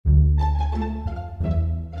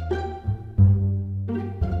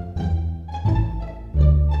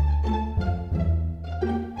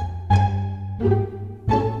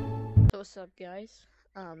guys.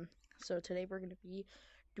 So today we're gonna be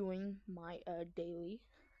doing my daily.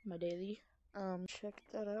 Check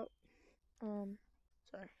that out.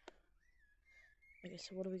 Sorry. Okay,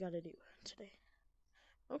 so what do we gotta do today?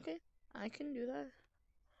 Okay, I can do that.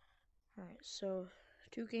 Alright, so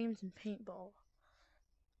 2 games in paintball.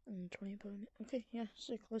 And 20 opponent. Okay, yeah,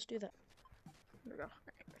 sick. Let's do that. Here we go.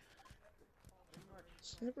 Alright.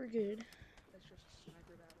 Super good. That's just a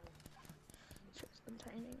sniper battle. Just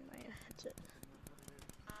untying my headset.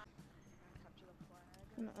 Capture the flag.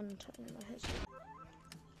 I'm untying my headset.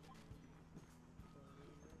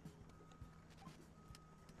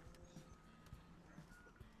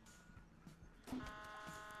 I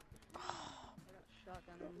got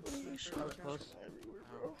shotgun and Holy sniper. shit. Close. Everywhere,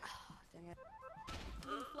 bro. Dang it.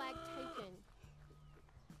 Blue flag taken.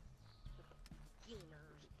 Okay,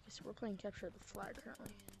 so we're playing capture the flag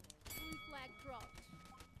currently. Blue flag dropped.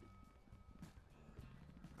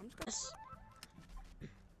 I'm just gonna. Yes.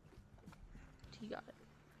 He got it.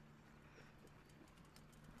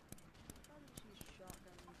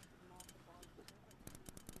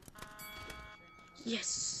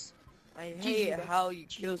 Yes. I GG, hate bro. how you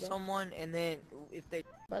kill GG, bro. someone and then if they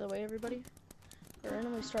By the way, everybody, I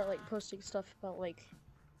randomly start like posting stuff about like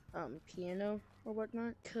piano or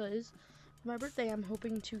whatnot, cause for my birthday I'm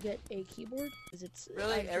hoping to get a keyboard. Cause it's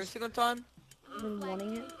really I've every just single time. been Flag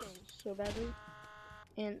wanting it taken. so badly,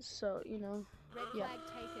 and so you know, Red yeah. flag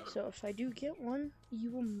taken. So if I do get one,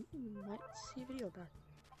 you might see a video about it.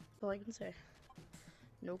 That's all I can say.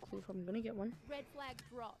 No clue if I'm gonna get one. Red flag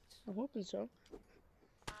dropped. I'm hoping so.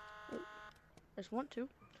 I just want to.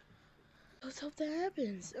 Let's hope that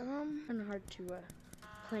happens. Kind of hard to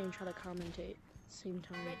play and try to commentate at the same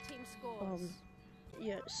time. Red team scores.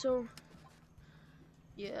 Yeah. So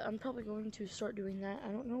yeah, I'm probably going to start doing that.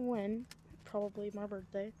 I don't know when. Probably my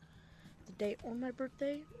birthday. The day on my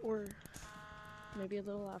birthday, or maybe a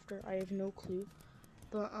little after. I have no clue.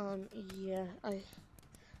 But yeah,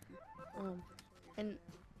 and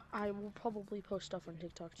I will probably post stuff on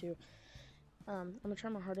TikTok too. I'm gonna try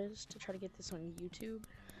my hardest to try to get this on YouTube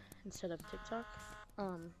instead of TikTok.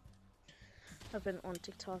 I've been on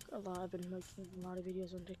TikTok a lot. I've been making a lot of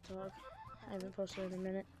videos on TikTok. I haven't posted in a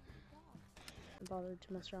minute. I bothered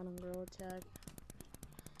to mess around on Gorilla Tag.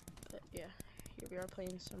 But yeah, here we are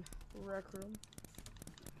playing some Rec Room.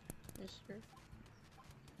 Yes, sir.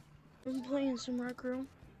 I'm playing some Rec Room.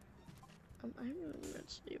 I haven't really meant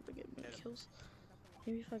to see if I get any kills.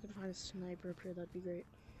 Maybe if I can find a sniper up here, that'd be great.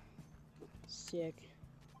 Sick.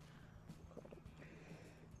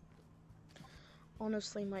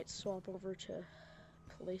 Honestly, might swap over to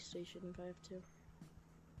PlayStation if I have to.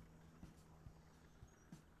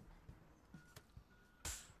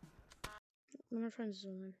 I'm gonna try and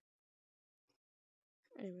zoom in.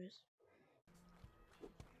 Anyways.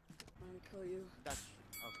 I'm gonna kill you. That's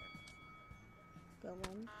okay. Got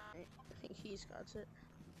one. I think he's got it.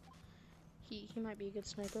 He might be a good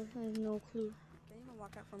sniper. I have no clue. Can't even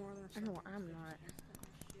walk out for more than a I second. know I'm not.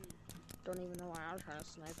 Don't even know why I was trying to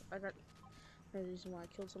snipe. I got the reason why I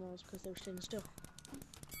killed someone was because they were standing still.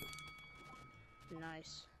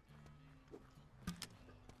 Nice.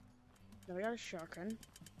 Now we got a shotgun.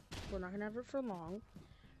 We're not gonna have it for long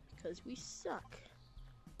because we suck.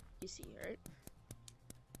 You see, right?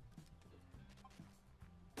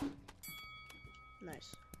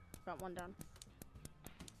 Nice. Got one down.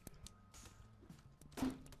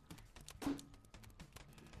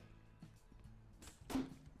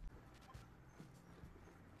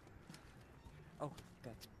 Oh,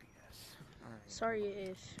 that's BS. Alright. Sorry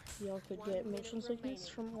if y'all could get motion sickness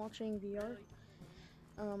from watching VR.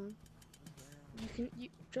 You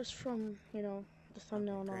just from, you know, the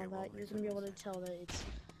thumbnail and all that, you're gonna be able to tell that it's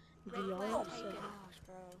Red VR, flag so taken. Gosh,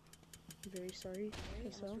 bro. I'm very sorry.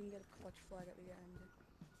 Unless So, we can get a clutch flag at the end.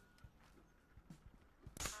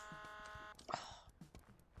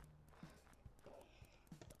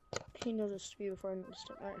 he noticed me before I noticed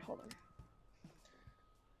him. Alright, hold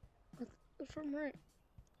on. If I'm right,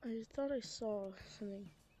 I thought I saw something.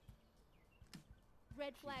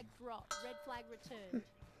 Red flag dropped. Red flag returned.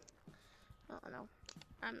 I don't know.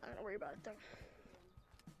 I'm not gonna worry about it though.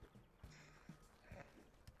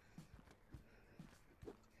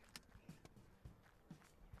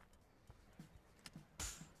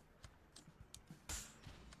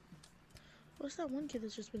 What's that one kid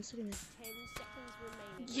that's just been sitting there? 10 seconds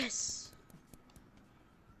remaining. Yes!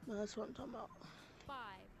 No, that's what I'm talking about. 5,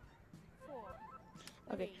 4.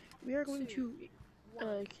 Okay, 3, we are going to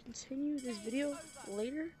 1. continue this video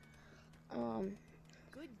later.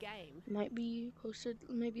 Good game. Might be posted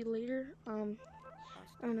maybe later. I don't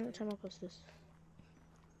know what time I'll post this.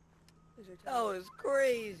 Is your That was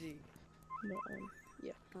crazy. But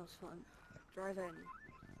That was fun. Drive in.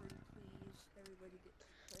 Please, everybody get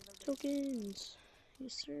drive in. tokens.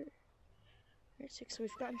 Yes, sir. Alright, 6. So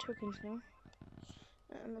we've gotten tokens now.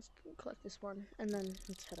 And let's collect this one, and then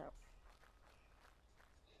let's head out.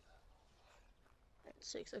 Alright,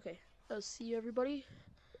 6. Okay. See you, everybody.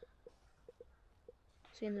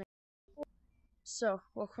 See you in the next. So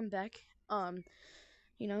welcome back. So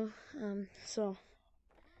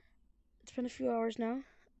it's been a few hours now.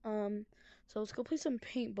 So let's go play some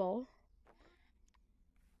paintball.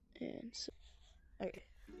 And so, okay.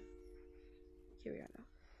 Here we are now.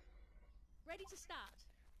 Ready to start.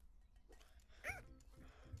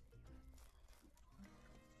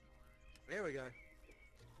 There we go.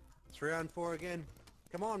 3-on-4 again.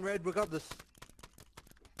 Come on, Red, we got this.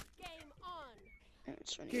 Game on. Alright,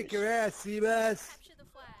 so anyways, Kick your ass, Seabass. Capture the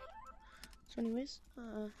flag.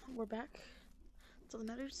 we're back. That's all that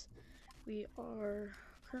matters. We are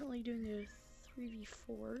currently doing a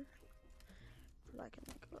 3v4. I can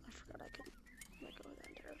let go. I forgot I could let go of that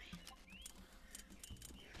entirely.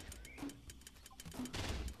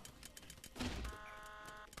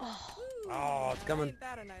 Oh, Oh, it's coming. Ain't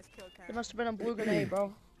that a nice kill it cam? must have been a blue grenade,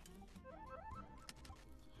 bro.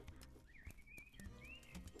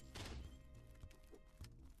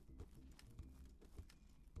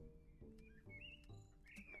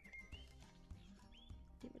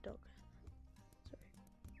 Damn it, dog. Sorry.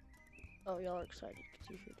 Oh, y'all are excited because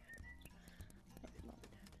you hear that. Maybe mom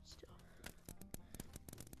and dad, but still.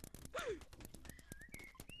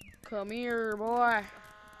 Come here, boy.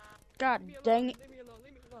 God Leave me dang alone, it. leave me alone,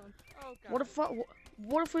 leave me alone. Oh god.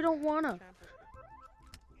 What if we don't wanna? Camper.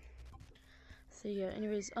 So yeah,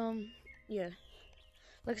 anyways, yeah.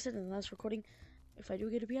 Like I said in the last recording, if I do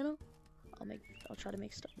get a piano, I'll try to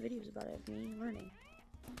make videos about it of me learning.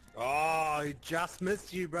 Oh, he just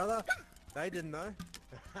missed you, brother. They didn't know.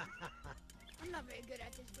 I'm not very good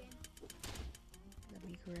at this game. Let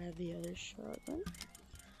me grab the other shotgun.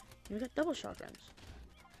 We got double shotguns.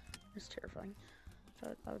 That's terrifying.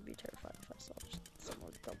 I would be terrified if I saw just someone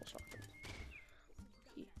with double shotguns.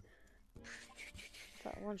 Okay.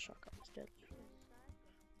 That one shotgun was deadly.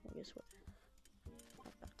 Well, guess what?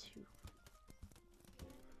 I've got 2.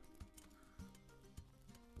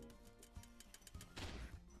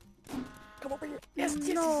 Come over here. Yes,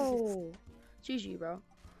 No! GG, bro.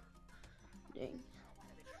 Dang.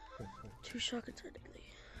 2 shotguns are deadly.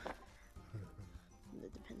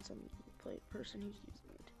 That depends on the person who's using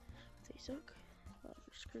it. If they suck, well,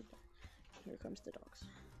 you're screwed then. Here comes the dogs.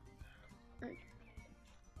 Alright.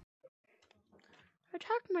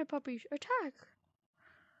 Attack, my puppies! Attack!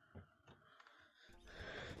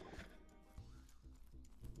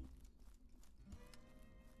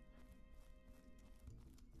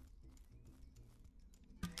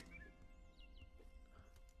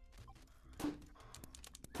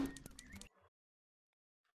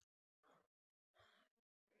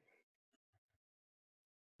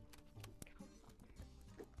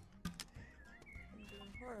 I'm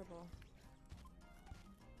doing horrible.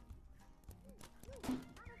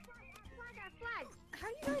 How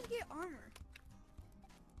do you guys get armor?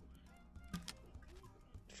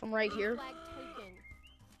 From right here. Flag taken.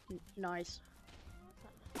 Nice.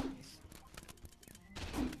 Flag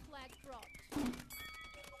dropped. How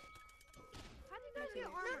do you guys get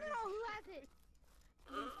armor? No, who has it?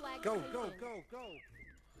 Blue flag Go, taken. go, go, go. Oh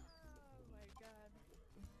my god.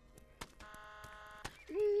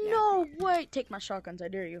 No way! Take my shotguns, I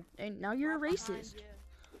dare you. And now you're a Right behind racist. you.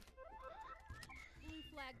 Blue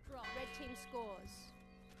flag dropped. Red team scores.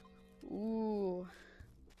 Ooh.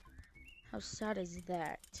 How sad is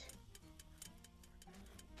that?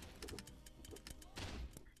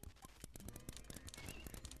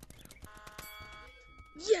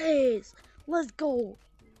 Yes! Let's go!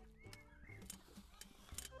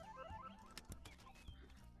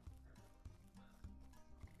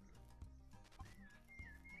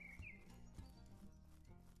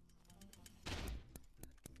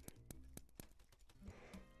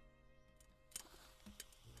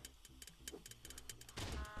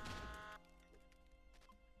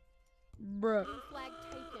 Bruh. Blue flag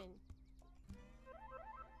taken.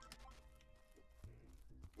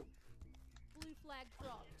 Blue flag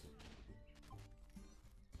dropped.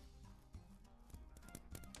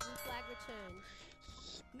 Blue flag returned.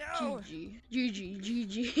 No! GG. GG. Leave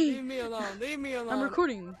GG. me alone, leave me alone. I'm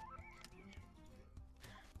recording.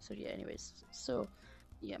 So yeah, anyways. So,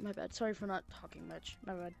 yeah, my bad. Sorry for not talking much.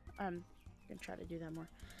 My bad. I'm gonna try to do that more.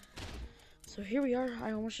 So here we are.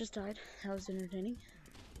 I almost just died. That was entertaining.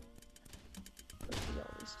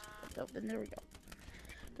 Oh, and there we go.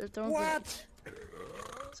 They're throwing grenades. What?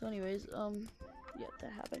 So anyways, yeah,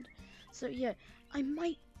 that happened. So yeah, I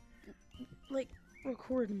might like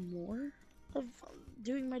record more of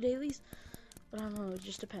doing my dailies, but I don't know. It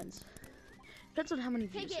just depends. Depends on how many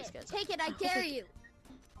views this gets. Take it, I hope dare it- you.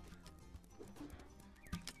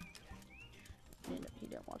 He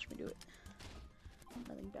didn't watch me do it.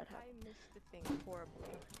 Nothing bad I happened. missed the thing horribly.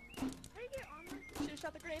 How do you get armor? Should've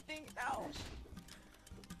shot the grenade thing. No.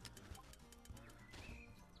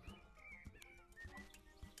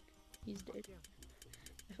 He's dead.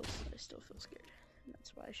 I still feel scared. And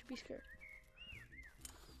that's why I should be scared.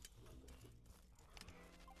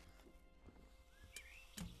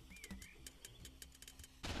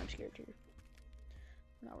 I'm scared too.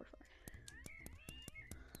 Now we're fine.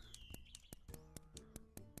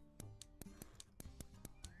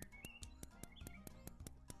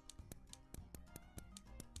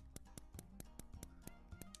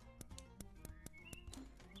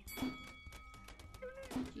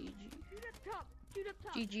 GG. Shoot up top. Shoot up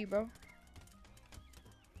top. GG, bro.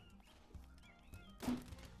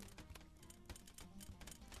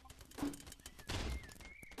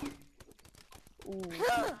 Ooh.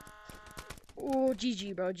 Ooh,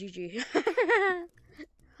 GG, bro. GG.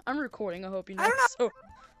 I'm recording. I hope you know. So,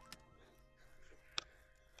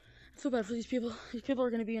 I feel bad for these people. These people are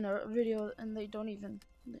gonna be in a video and they don't even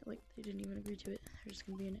they didn't even agree to it. They're just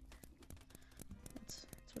gonna be in it. That's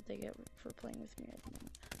what they get for playing with me at the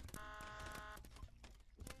moment.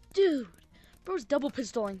 Dude, bro's double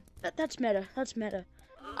pistoling. That's meta. That's meta.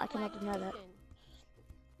 Blue I cannot flag deny that. taken.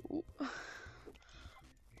 Ooh.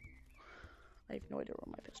 I have no idea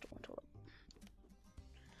where my pistol went. Hold up.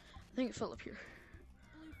 I think it fell up here.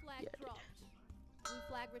 Blue flag Yeah, it did. dropped. Blue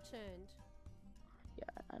flag returned.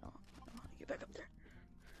 Yeah, I know how to get back up there.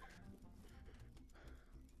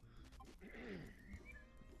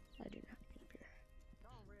 I do know how to get up here.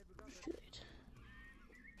 It's too late.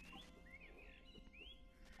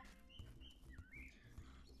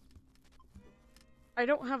 I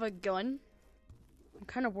don't have a gun. I'm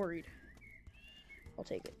kind of worried. I'll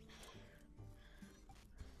take it.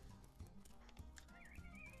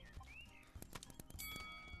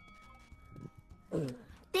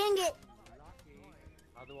 Dang it.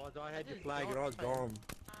 Otherwise, I had to flag it. I was gone.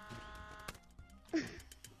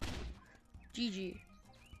 GG.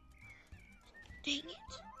 Dang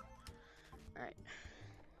it. Alright.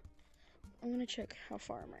 I'm gonna check how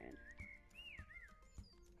far am I in.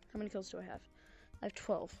 How many kills do I have? I have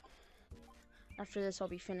 12. After this, I'll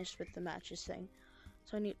be finished with the matches thing.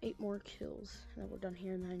 So I need 8 more kills. And then we're done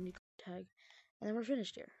here, and then I need to tag. And then we're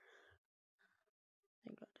finished here.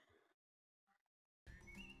 Thank God.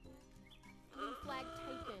 Blue flag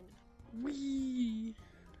taken. Whee!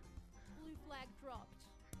 Blue flag dropped.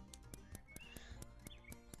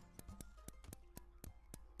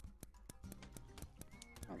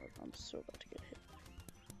 I'm so about to get hit.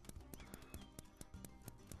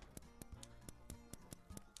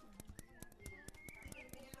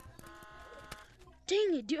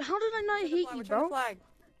 Dang it, dude. How did I not hit you, Return the bro? flag.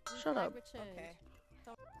 Blue Shut flag up. returned. Okay.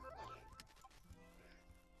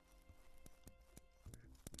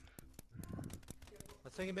 I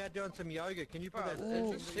was thinking about doing some yoga. Can you put Bro, that is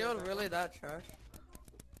stitching this video shield back really on? that trash?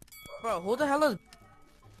 Bro, who the hell is...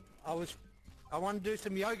 I want to do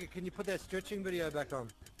some yoga. Can you put that stretching video back on?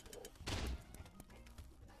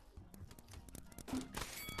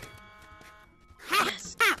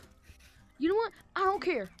 Yes. You know what? I don't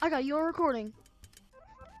care. I got you on recording.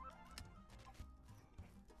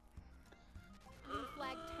 Blue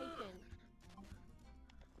flag taken.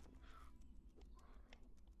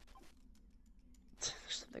 There's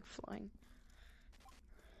something flying.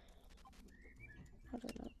 How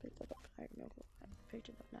did I not pick that up? I have no clue. I picked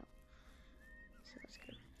it up now. So that's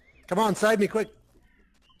good. Come on, save me quick.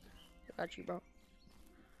 I got you, bro.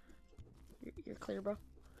 You're clear, bro.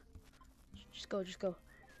 Just go, just go.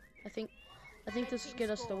 I think this will get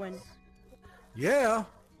us the win. Yeah.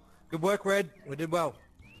 Good work, Red. We did well.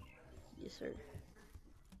 Yes, sir.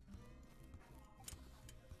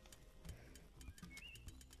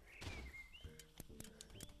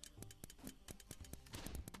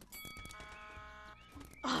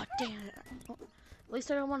 Oh, damn it. Oh, at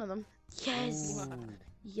least I got one of them. Yes.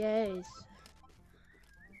 Yes.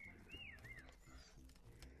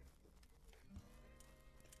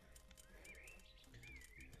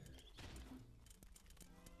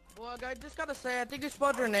 Well, I just gotta say, I think you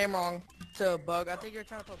spelled your name wrong to Bug. I think you're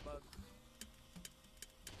trying to put Bug.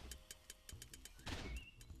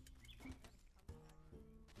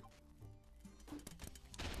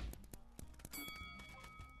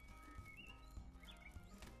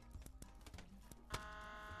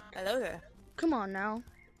 Hello there. Come on now.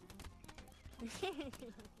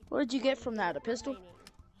 What did you get from that? A pistol?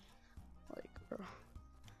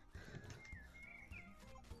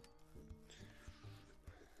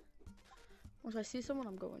 Once I see someone,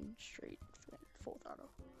 I'm going straight for full throttle.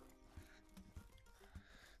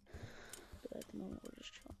 But at the moment, we're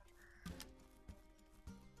just chilling.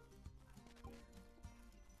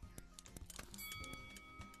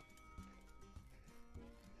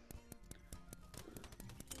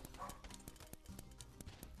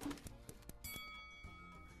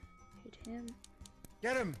 Hit him.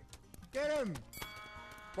 Get him! Get him!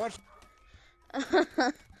 Watch.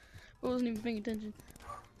 I wasn't even paying attention.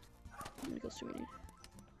 How many kills do we need?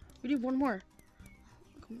 We need one more.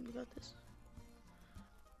 Come on, we got this.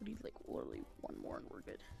 We need like literally one more and we're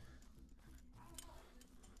good.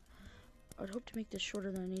 I'd hope to make this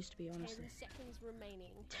shorter than it needs to be, 10 honestly. seconds remaining.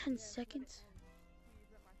 10 seconds?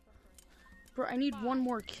 Bro, I need one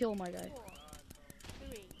more kill, my guy. 4,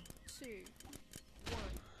 3, 2, 1.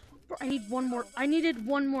 Bro, I need one more. I needed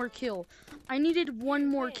one more kill. I needed one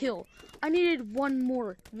more kill. I needed one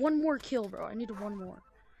more kill, bro. I needed one more.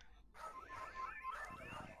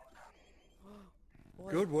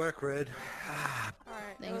 Good work, Red. Alright,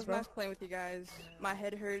 it Thanks, was bro. nice playing with you guys. My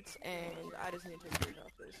head hurts and I just need to take a break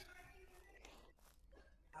off this.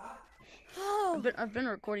 I've been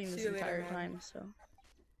recording See this you later, entire man. time, so.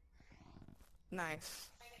 Nice.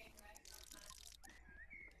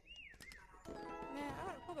 Man,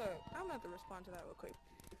 hold up. I'm gonna have to respond to that real quick.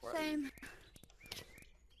 before I leave. Same.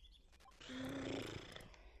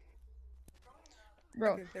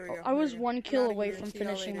 Bro, Okay, there we go. I was There we go. one I'm kill outta away here. from See y'all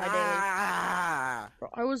finishing my later. daily. Ah! Bro,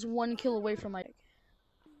 I was one kill away from my.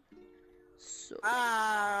 So,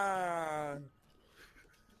 Ah!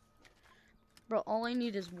 bro, all I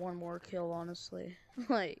need is one more kill, honestly.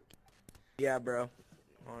 Like, Yeah, bro.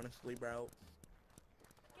 Honestly, bro.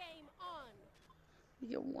 Game on. you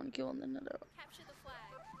get one kill and then another. Capture the flag.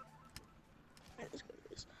 Alright, let's go do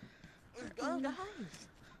this. Let's go, guys.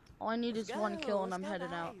 All I need is Let's one go, kill and let's I'm go,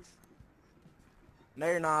 heading out. guys. No,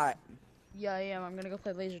 you're not. Yeah, I am. I'm gonna go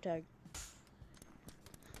play laser tag.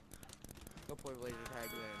 Go play laser tag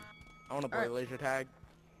then. I wanna play Alright. laser tag.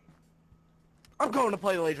 I'm going to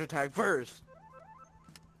play laser tag first.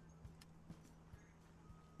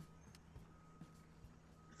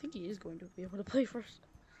 I think he is going to be able to play first.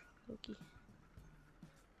 Loki.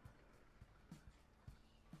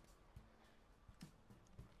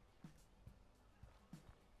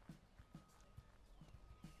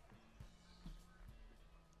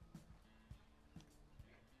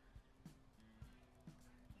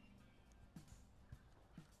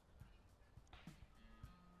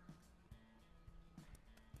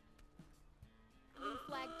 Blue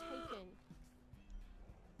flag taken.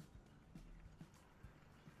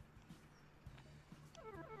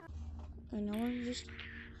 I know I'm just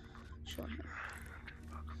chilling here.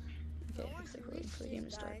 Okay, looks like we're waiting for the game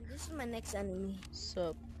to start. This is my next enemy.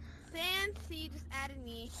 Sup? Fancy just added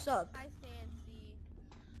me. Sup? Hi, Fancy.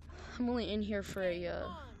 I'm only in here for a Game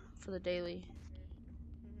on. for the daily.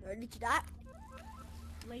 Ready to die?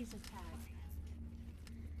 Laser tag.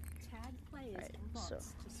 Tag players Alright, and bots so. to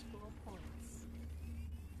score points.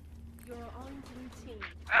 You're on blue team.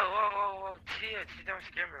 Oh, whoa, whoa, whoa, chill, don't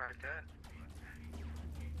scare me like that.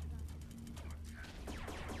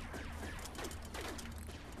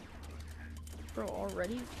 Bro,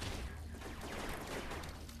 already?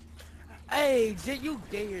 Hey, Jit, you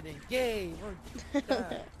gayer than gay. What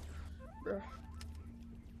the- Bro.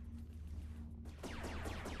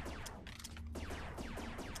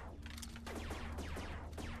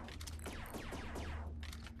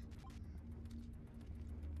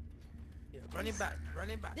 Yeah, running back,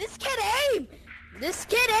 running back. This kid aim! This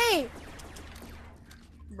kid aim!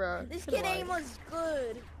 Bro. This good kid life. aim was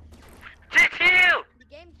good. Chill! The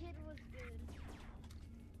game kid was good.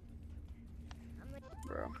 I'm like,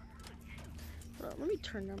 Bro. Bro, let me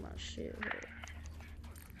turn down my shit. Hold up.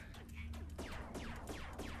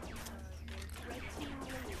 Red team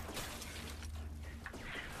lead.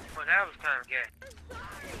 Well, that was kind of gay. I'm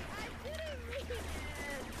sorry, I didn't mean it.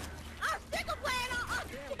 I'm sick of playing on.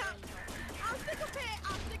 I'm sick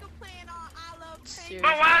of playing on. I love pain. Seriously.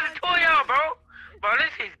 Bro, why is it 2 y'all, bro? Bro,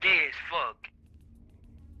 this is gay as fuck.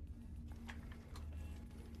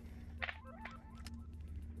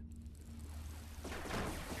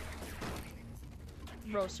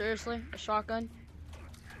 Bro, seriously? A shotgun?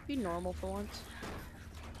 Be normal for once.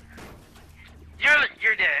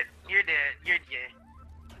 You're dead. You're dead. You're gay.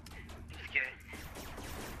 Just gay.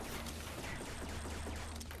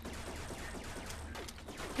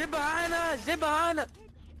 Get behind us! Get behind us!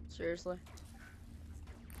 Seriously?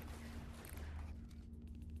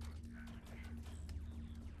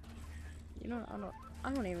 You know,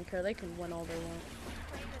 I don't even care. They can win all they want.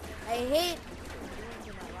 I hate.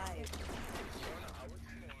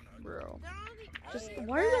 Bro. I Just, hate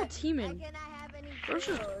why are y'all that. teaming? I cannot There's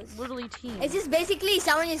just kills. literally teams. It's just basically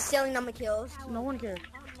someone is stealing number kills. No one cares.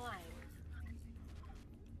 Online.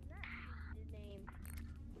 His name.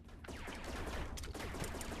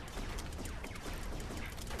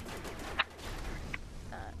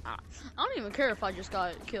 I don't even care if I just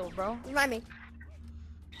got killed, bro. Remind me.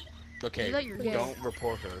 Okay, Is that your game? don't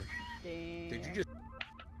report her. Damn. Did you just...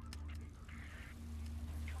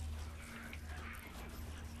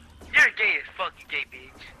 You're gay as fuck, you gay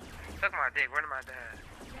bitch. Suck my dick. Where am I dad?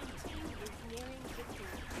 Red team is nearing victory.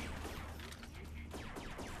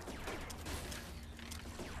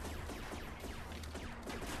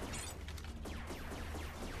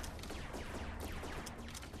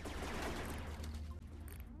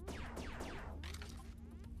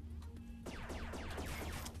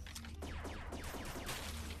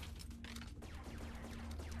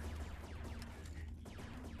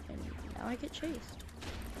 And now I get chased.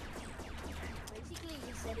 Basically,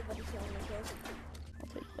 just everybody stealing number kills. I'll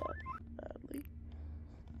take that badly.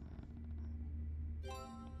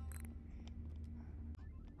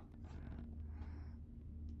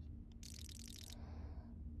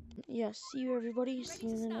 Yeah, see you everybody. See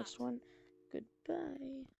you in the next one.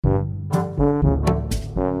 Goodbye.